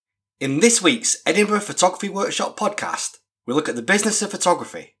In this week's Edinburgh Photography Workshop podcast, we look at the business of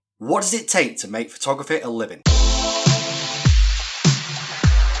photography. What does it take to make photography a living?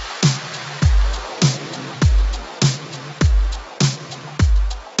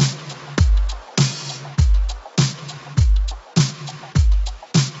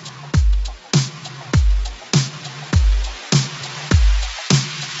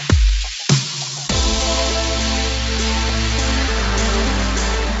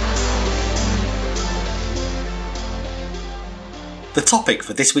 The topic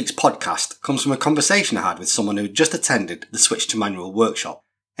for this week's podcast comes from a conversation I had with someone who had just attended the Switch to Manual workshop.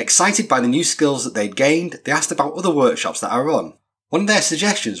 Excited by the new skills that they'd gained, they asked about other workshops that I run. One of their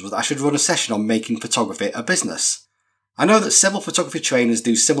suggestions was that I should run a session on making photography a business. I know that several photography trainers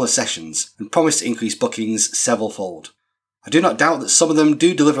do similar sessions and promise to increase bookings several-fold. I do not doubt that some of them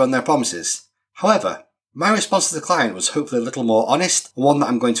do deliver on their promises. However, my response to the client was hopefully a little more honest, and one that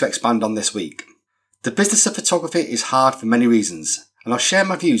I'm going to expand on this week. The business of photography is hard for many reasons, and I'll share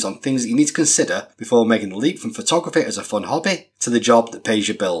my views on things that you need to consider before making the leap from photography as a fun hobby to the job that pays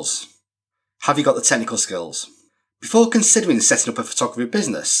your bills. Have you got the technical skills? Before considering setting up a photography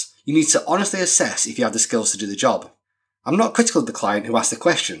business, you need to honestly assess if you have the skills to do the job. I'm not critical of the client who asked the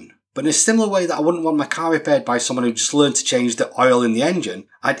question, but in a similar way that I wouldn't want my car repaired by someone who just learned to change the oil in the engine,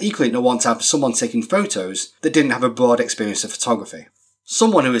 I'd equally not want to have someone taking photos that didn't have a broad experience of photography.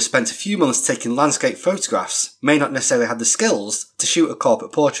 Someone who has spent a few months taking landscape photographs may not necessarily have the skills to shoot a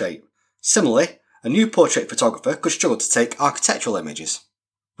corporate portrait. Similarly, a new portrait photographer could struggle to take architectural images.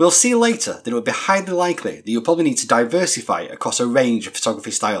 We'll see later that it would be highly likely that you'll probably need to diversify across a range of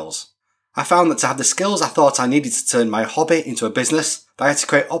photography styles. I found that to have the skills I thought I needed to turn my hobby into a business, that I had to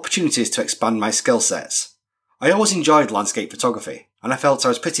create opportunities to expand my skill sets. I always enjoyed landscape photography, and I felt I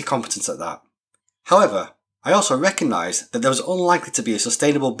was pretty competent at that. However, I also recognised that there was unlikely to be a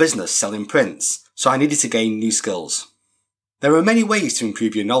sustainable business selling prints, so I needed to gain new skills. There are many ways to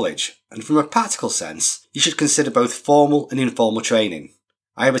improve your knowledge, and from a practical sense, you should consider both formal and informal training.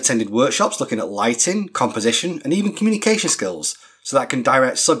 I have attended workshops looking at lighting, composition, and even communication skills, so that I can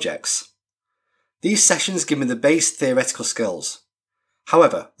direct subjects. These sessions give me the base theoretical skills.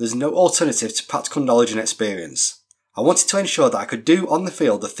 However, there's no alternative to practical knowledge and experience. I wanted to ensure that I could do on the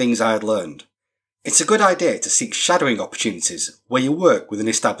field the things I had learned. It's a good idea to seek shadowing opportunities where you work with an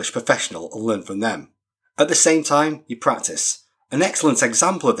established professional and learn from them. At the same time, you practice. An excellent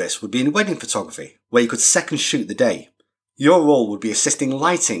example of this would be in wedding photography, where you could second shoot the day. Your role would be assisting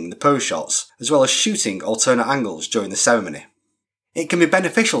lighting the pose shots, as well as shooting alternate angles during the ceremony. It can be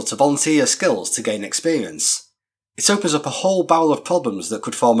beneficial to volunteer your skills to gain experience. It opens up a whole barrel of problems that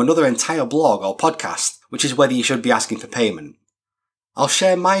could form another entire blog or podcast, which is whether you should be asking for payment. I'll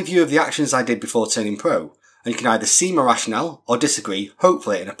share my view of the actions I did before turning pro, and you can either see my rationale or disagree,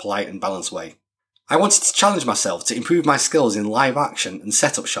 hopefully in a polite and balanced way. I wanted to challenge myself to improve my skills in live action and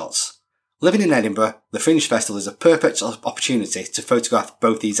setup shots. Living in Edinburgh, the Fringe Festival is a perfect opportunity to photograph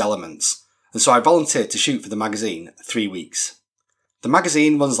both these elements, and so I volunteered to shoot for the magazine 3 weeks. The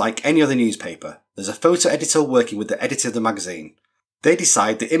magazine runs like any other newspaper. There's a photo editor working with the editor of the magazine. They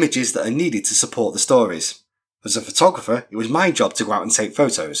decide the images that are needed to support the stories. As a photographer, it was my job to go out and take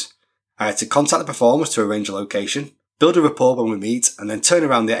photos. I had to contact the performers to arrange a location, build a rapport when we meet, and then turn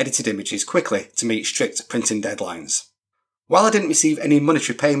around the edited images quickly to meet strict printing deadlines. While I didn't receive any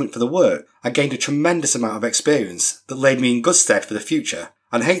monetary payment for the work, I gained a tremendous amount of experience that laid me in good stead for the future,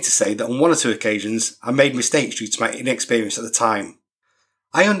 and I hate to say that on 1 or 2 occasions I made mistakes due to my inexperience at the time.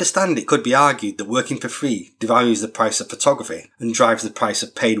 I understand it could be argued that working for free devalues the price of photography and drives the price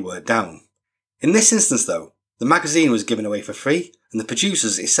of paid work down. In this instance though, the magazine was given away for free, and the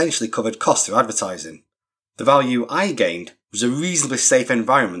producers essentially covered costs through advertising. The value I gained was a reasonably safe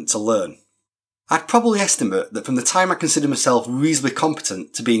environment to learn. I'd probably estimate that from the time I considered myself reasonably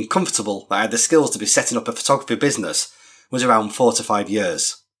competent to being comfortable that I had the skills to be setting up a photography business was around 4 to 5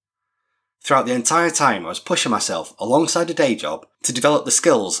 years. Throughout the entire time I was pushing myself alongside a day job to develop the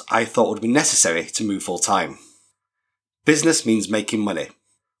skills I thought would be necessary to move full time. Business means making money.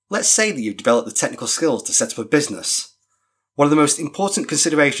 Let's say that you've developed the technical skills to set up a business. One of the most important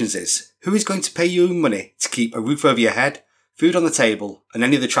considerations is who is going to pay you money to keep a roof over your head, food on the table, and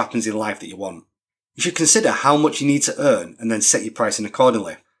any of the trappings in life that you want. You should consider how much you need to earn and then set your pricing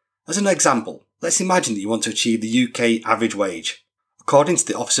accordingly. As an example, let's imagine that you want to achieve the UK average wage. According to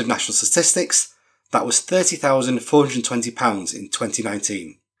the Office of National Statistics, that was £30,420 in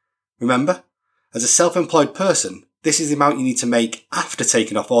 2019. Remember, as a self-employed person, this is the amount you need to make after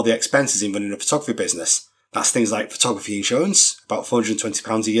taking off all the expenses in running a photography business. That's things like photography insurance, about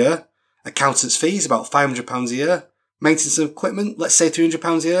 £420 a year, accountant's fees, about £500 a year, maintenance of equipment, let's say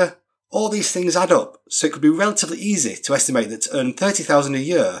 £300 a year, All these things add up, so it could be relatively easy to estimate that to earn $30,000 a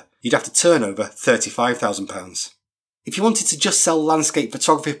year, you'd have to turn over £35,000. If you wanted to just sell landscape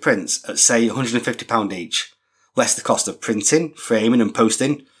photography prints at say £150 each, less the cost of printing, framing and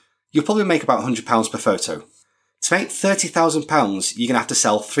posting, you'll probably make about £100 per photo. To make £30,000, you're going to have to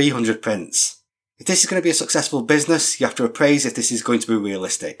sell 300 prints. If this is going to be a successful business, you have to appraise if this is going to be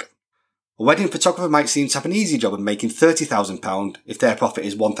realistic. A wedding photographer might seem to have an easy job of making £30,000 if their profit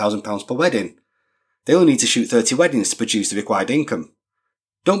is £1,000 per wedding. They will need to shoot 30 weddings to produce the required income.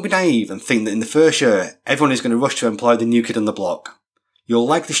 Don't be naive and think that in the first year, everyone is going to rush to employ the new kid on the block. You'll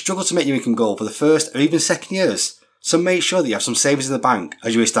likely struggle to make your income goal for the first or even second years, so make sure that you have some savings in the bank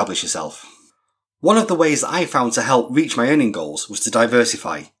as you establish yourself. One of the ways that I found to help reach my earning goals was to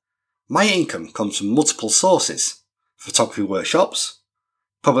diversify. My income comes from multiple sources: photography workshops,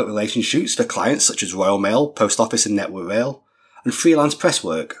 public relations shoots for clients such as Royal Mail, Post Office and Network Rail, and freelance press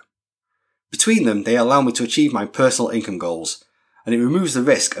work. Between them, they allow me to achieve my personal income goals, and it removes the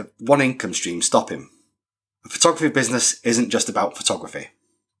risk of one income stream stopping. A photography business isn't just about photography.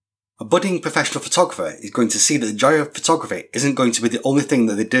 A budding professional photographer is going to see that the joy of photography isn't going to be the only thing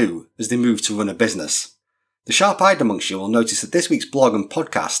that they do as they move to run a business. The sharp-eyed amongst you will notice that this week's blog and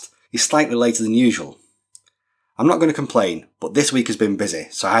podcast is slightly later than usual. I'm not going to complain, but this week has been busy,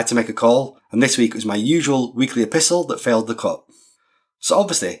 so I had to make a call, and this week was my usual weekly epistle that failed the cut. So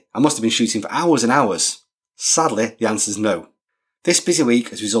obviously, I must have been shooting for hours and hours. Sadly, the answer is no. This busy week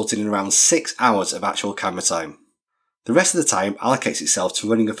has resulted in around 6 hours of actual camera time. The rest of the time allocates itself to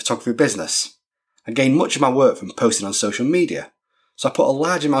running a photography business. I gain much of my work from posting on social media, so I put a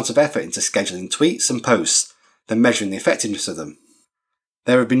large amount of effort into scheduling tweets and posts, then measuring the effectiveness of them.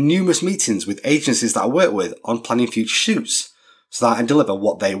 There have been numerous meetings with agencies that I work with on planning future shoots, so that I deliver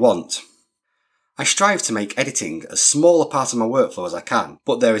what they want. I strive to make editing as small a part of my workflow as I can,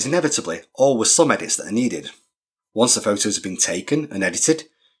 but there is inevitably always some edits that are needed. Once the photos have been taken and edited,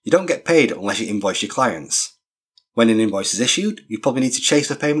 you don't get paid unless you invoice your clients. When an invoice is issued, you probably need to chase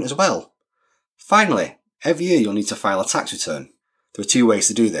for payment as well. Finally, every year you'll need to file a tax return. There are 2 ways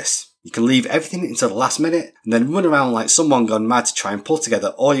to do this. You can leave everything until the last minute and then run around like someone gone mad to try and pull together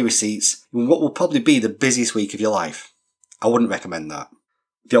all your receipts in what will probably be the busiest week of your life. I wouldn't recommend that.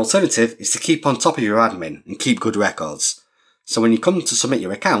 The alternative is to keep on top of your admin and keep good records. So when you come to submit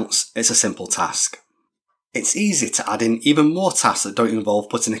your accounts, it's a simple task. It's easy to add in even more tasks that don't involve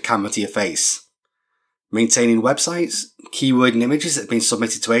putting a camera to your face. Maintaining websites, keywording images that have been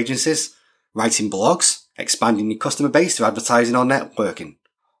submitted to agencies, writing blogs, expanding your customer base through advertising or networking.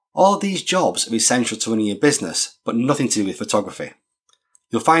 All of these jobs are essential to running your business, but nothing to do with photography.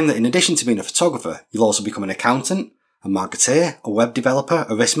 You'll find that in addition to being a photographer, you'll also become an accountant, a marketeer, a web developer,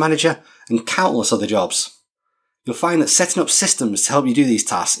 a risk manager, and countless other jobs. You'll find that setting up systems to help you do these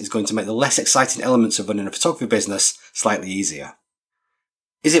tasks is going to make the less exciting elements of running a photography business slightly easier.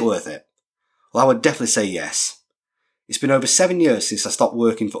 Is it worth it? Well, I would definitely say yes. It's been over 7 years since I stopped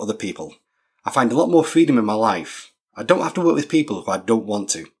working for other people. I find a lot more freedom in my life. I don't have to work with people who I don't want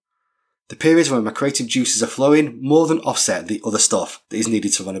to. The periods when my creative juices are flowing more than offset the other stuff that is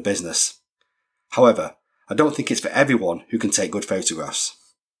needed to run a business. However, I don't think it's for everyone who can take good photographs.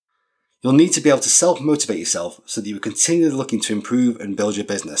 You'll need to be able to self-motivate yourself so that you are continually looking to improve and build your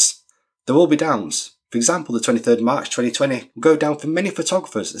business. There will be downs. For example, the 23rd March 2020 will go down for many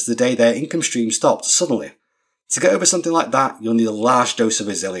photographers as the day their income stream stopped suddenly. To get over something like that, you'll need a large dose of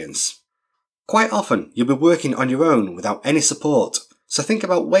resilience. Quite often, you'll be working on your own without any support, so think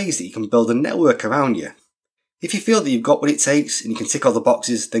about ways that you can build a network around you. If you feel that you've got what it takes and you can tick all the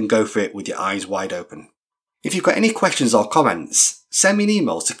boxes, then go for it with your eyes wide open. If you've got any questions or comments, send me an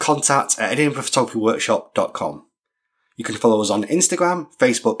email to contact@edinburghphotographyworkshop.com. You can follow us on Instagram,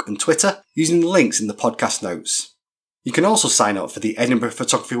 Facebook and Twitter using the links in the podcast notes. You can also sign up for the Edinburgh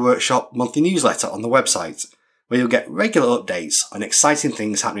Photography Workshop monthly newsletter on the website, where you'll get regular updates on exciting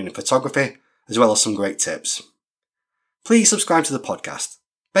things happening in photography, as well as some great tips. Please subscribe to the podcast.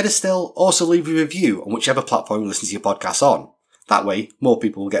 Better still, also leave a review on whichever platform you listen to your podcasts on. That way, more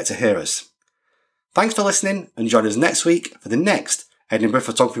people will get to hear us. Thanks for listening and join us next week for the next Edinburgh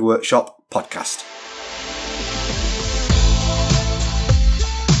Photography Workshop podcast.